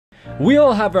We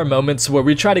all have our moments where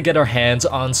we try to get our hands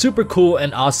on super cool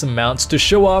and awesome mounts to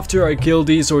show off to our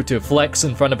guildies or to flex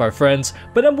in front of our friends,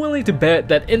 but I'm willing to bet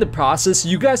that in the process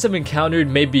you guys have encountered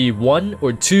maybe one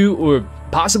or two or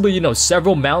possibly,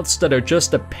 several mounts that are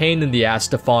just a pain in the ass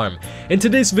to farm. In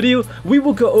today's video, we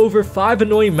will go over 5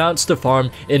 annoying mounts to farm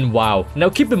in WoW.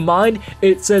 Now keep in mind,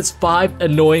 it says 5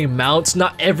 annoying mounts,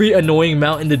 not every annoying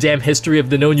mount in the damn history of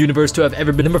the known universe to have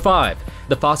ever been. Number 5,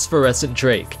 the Phosphorescent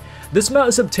Drake. This mount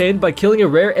is obtained by killing a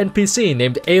rare NPC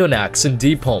named Aeonax in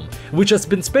Deepholm, which has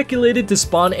been speculated to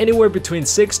spawn anywhere between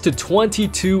 6 to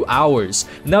 22 hours.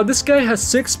 Now this guy has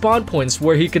 6 spawn points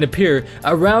where he can appear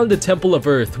around the Temple of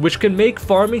Earth, which can make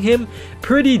farming him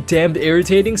pretty damned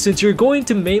irritating since you're going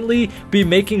to mainly be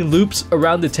making loops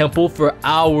around the temple for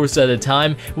hours at a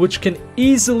time, which can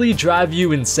easily drive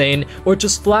you insane or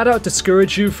just flat out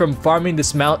discourage you from farming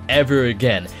this mount ever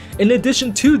again. In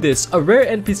addition to this, a rare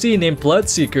NPC named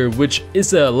Bloodseeker, which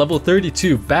is a level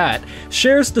 32 bat,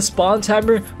 shares the spawn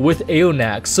timer with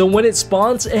Aeonax, so when it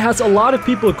spawns, it has a lot of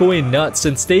people going nuts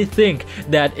since they think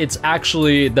that it's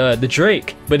actually the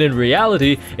Drake, but in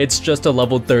reality, it's just a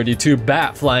level 32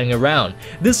 bat flying around.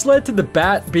 This led to the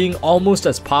bat being almost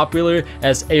as popular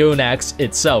as Aeonax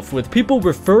itself, with people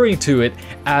referring to it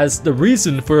as the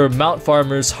reason for Mount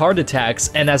Farmers' heart attacks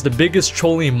and as the biggest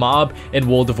trolling mob in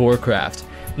World of Warcraft.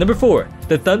 Number 4,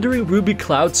 the Thundering Ruby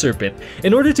Cloud Serpent.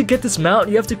 In order to get this mount,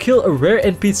 you have to kill a rare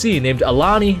NPC named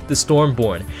Alani the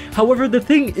Stormborn. However, the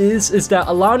thing is that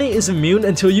Alani is immune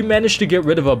until you manage to get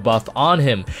rid of a buff on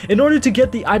him. In order to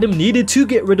get the item needed to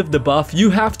get rid of the buff, you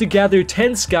have to gather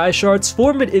 10 sky shards,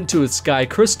 form it into a sky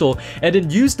crystal, and then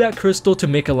use that crystal to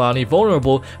make Alani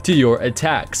vulnerable to your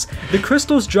attacks. The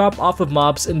crystals drop off of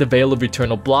mobs in the Vale of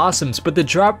Eternal Blossoms, but the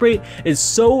drop rate is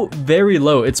so very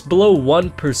low, it's below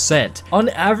 1%. On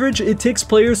average, it takes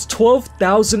players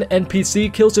 12,000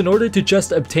 NPC kills in order to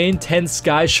just obtain 10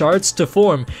 sky shards to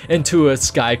form into a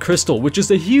sky crystal, which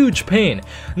is a huge pain.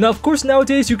 Now of course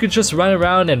nowadays you can just run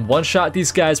around and one-shot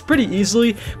these guys pretty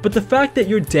easily, but the fact that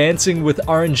you're dancing with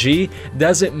RNG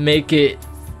doesn't make it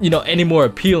any more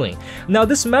appealing. Now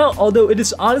this mount, although it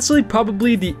is honestly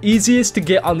probably the easiest to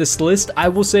get on this list, I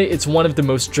will say it's one of the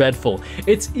most dreadful.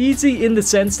 It's easy in the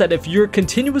sense that if you're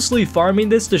continuously farming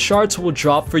this, the shards will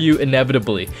drop for you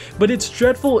inevitably, but it's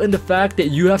dreadful in the fact that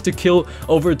you have to kill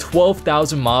over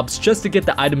 12,000 mobs just to get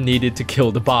the item needed to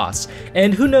kill the boss.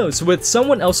 And who knows, with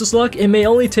someone else's luck, it may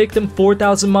only take them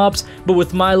 4,000 mobs, but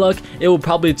with my luck, it will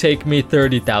probably take me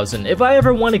 30,000. If I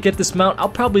ever want to get this mount, I'll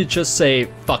probably just say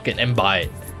fuck it and buy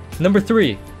it. Number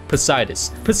 3,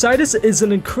 Poseidus. Poseidus is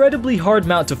an incredibly hard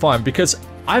mount to farm because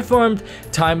I farmed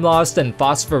Time Lost and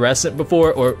Phosphorescent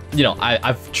before, or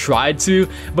I've tried to,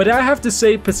 but I have to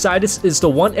say Poseidus is the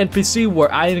one NPC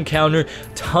where I encounter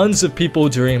tons of people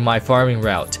during my farming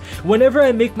route. Whenever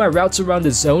I make my routes around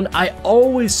the zone, I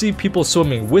always see people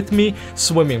swimming with me,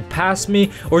 swimming past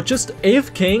me, or just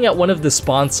AFKing at one of the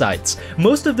spawn sites.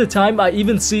 Most of the time I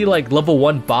even see like level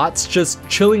 1 bots just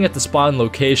chilling at the spawn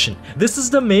location. This is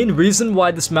the main reason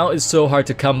why this mount is so hard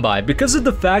to come by. Because of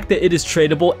the fact that it is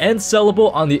tradable and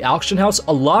sellable on the auction house,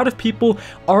 a lot of people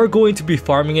are going to be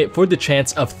farming it for the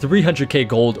chance of 300k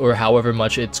gold or however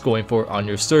much it's going for on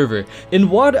your server. In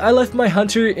WoD, I left my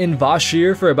hunter in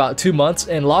Vashir for about 2 months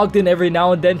and logged in every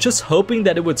now and then just hoping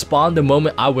that it would spawn the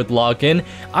moment I would log in.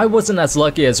 I wasn't as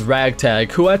lucky as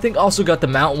Ragtag, who I think also got the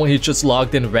mount when he just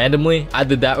logged in randomly.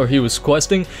 Either that or he was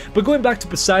questing. But going back to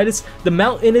Poseidus, the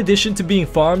mount, in addition to being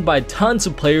farmed by tons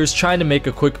of players trying to make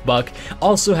a quick buck,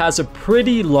 also has a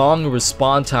pretty long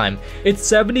respawn time. It's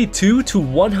 72 to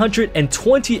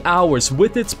 120 hours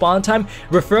with its spawn time,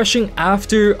 refreshing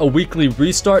after a weekly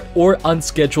restart or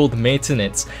unscheduled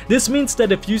maintenance. This means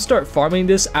that if you start farming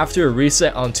this after a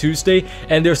reset on Tuesday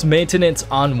and there's maintenance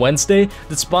on Wednesday,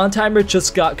 the spawn timer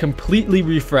just got completely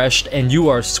refreshed and you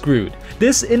are screwed.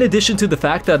 This, in addition to the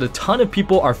fact that a ton of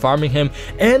people are farming him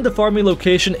and the farming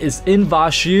location is in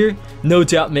Vashir, no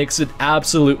doubt makes it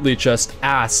absolutely just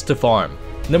ass to farm.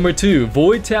 Number 2,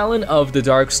 Void Talon of the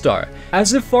Dark Star.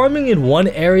 As if farming in one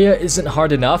area isn't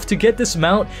hard enough, to get this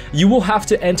mount, you will have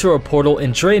to enter a portal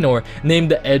in Draenor named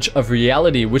the Edge of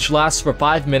Reality, which lasts for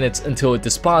 5 minutes until it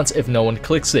despawns if no one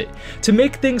clicks it. To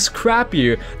make things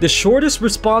crappier, the shortest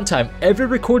respawn time ever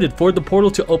recorded for the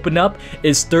portal to open up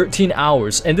is 13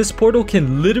 hours, and this portal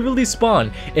can literally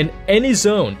spawn in any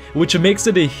zone, which makes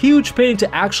it a huge pain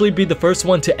to actually be the first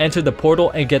one to enter the portal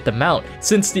and get the mount,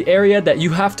 since the area that you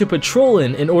have to patrol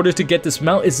in in order to get this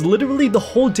mount is literally the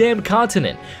whole damn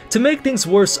continent. To make things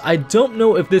worse, I don't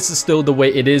know if this is still the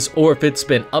way it is or if it's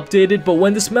been updated, but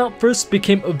when this mount first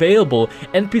became available,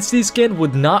 NPC scan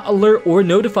would not alert or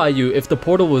notify you if the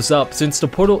portal was up, since the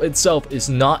portal itself is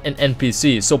not an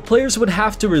NPC, so players would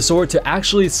have to resort to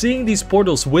actually seeing these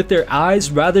portals with their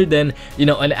eyes rather than,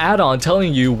 an add-on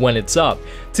telling you when it's up.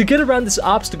 To get around this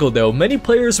obstacle though, many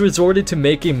players resorted to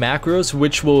making macros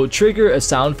which will trigger a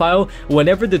sound file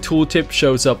whenever the tooltip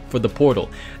shows up for the portal.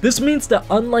 This means that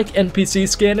unlike NPC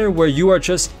scanner where you are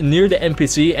just near the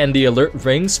NPC and the alert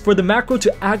rings, for the macro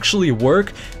to actually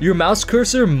work, your mouse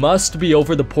cursor must be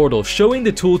over the portal showing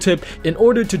the tooltip in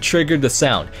order to trigger the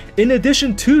sound. In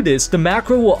addition to this, the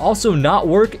macro will also not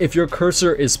work if your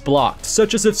cursor is blocked,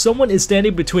 such as if someone is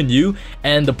standing between you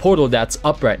and the portal that's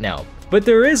up right now. But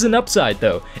there is an upside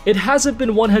though. It hasn't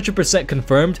been 100%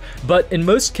 confirmed, but in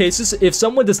most cases, if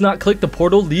someone does not click the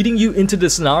portal leading you into the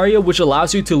scenario which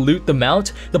allows you to loot the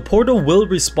mount, the portal will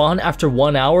respawn after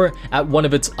 1 hour at one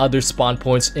of its other spawn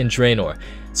points in Draenor.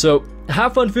 So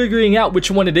have fun figuring out which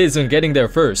one it is and getting there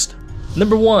first.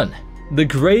 Number 1. The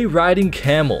Grey Riding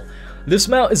Camel. This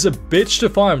mount is a bitch to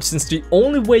farm since the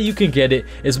only way you can get it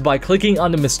is by clicking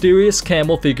on the mysterious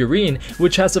camel figurine,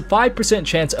 which has a 5%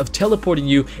 chance of teleporting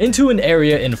you into an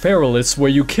area in Feralis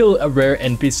where you kill a rare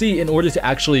NPC in order to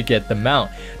actually get the mount.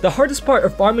 The hardest part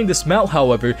of farming this mount,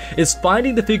 however, is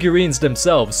finding the figurines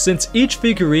themselves, since each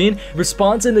figurine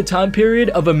responds in the time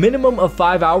period of a minimum of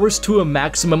 5 hours to a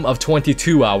maximum of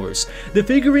 22 hours. The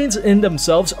figurines in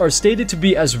themselves are stated to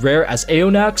be as rare as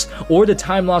Aeonax or the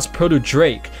time-lost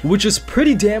Proto-Drake, which is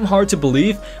pretty damn hard to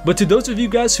believe, but to those of you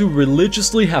guys who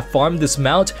religiously have farmed this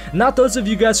mount, not those of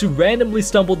you guys who randomly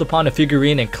stumbled upon a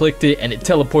figurine and clicked it and it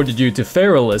teleported you to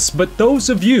Feralis, but those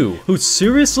of you who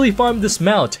seriously farmed this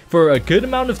mount for a good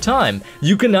amount of time,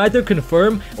 you can either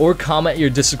confirm or comment your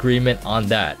disagreement on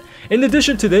that. In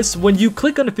addition to this, when you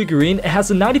click on a figurine, it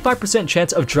has a 95%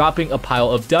 chance of dropping a pile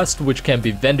of dust which can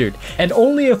be vendored, and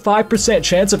only a 5%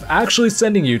 chance of actually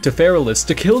sending you to Feralis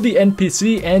to kill the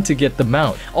NPC and to get the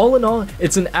mount. All in all,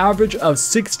 it's an average of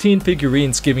 16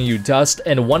 figurines giving you dust,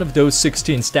 and one of those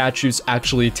 16 statues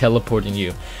actually teleporting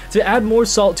you. To add more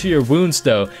salt to your wounds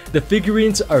though, the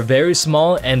figurines are very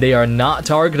small and they are not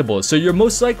targetable, so you're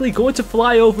most likely going to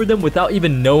fly over them without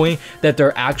even knowing that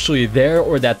they're actually there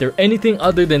or that they're anything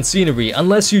other than scenery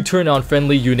unless you turn on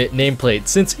friendly unit nameplate,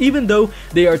 since even though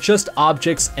they are just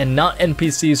objects and not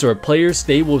NPCs or players,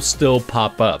 they will still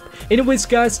pop up. Anyways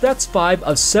guys, that's 5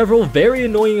 of several very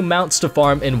annoying mounts to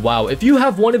farm in WoW. If you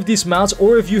have one of these mounts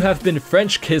or if you have been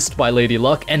French kissed by Lady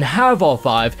Luck and have all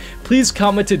 5, please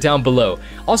comment it down below.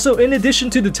 Also, in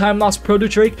addition to the time-lost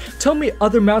Proto-Drake, tell me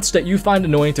other mounts that you find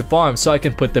annoying to farm so I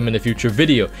can put them in a future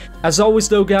video. As always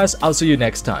though guys, I'll see you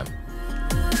next time.